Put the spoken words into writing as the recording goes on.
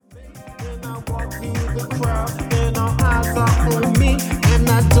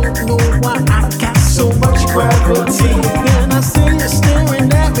of tea. And I see you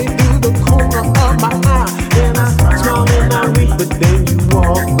staring at me through the corner of my eye. And I smile and I weep, but then you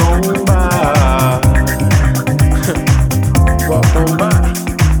walk on by. Walk on by.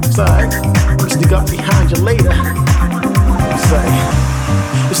 Sorry, I'll sneak up behind you later. Say,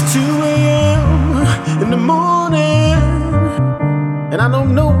 it's 2 a.m. in the morning, and I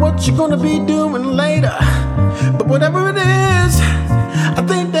don't know what you're gonna be doing later. But whatever it is, I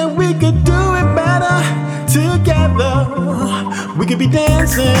think that we could do it better together. We could be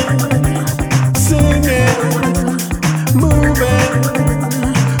dancing, singing, moving.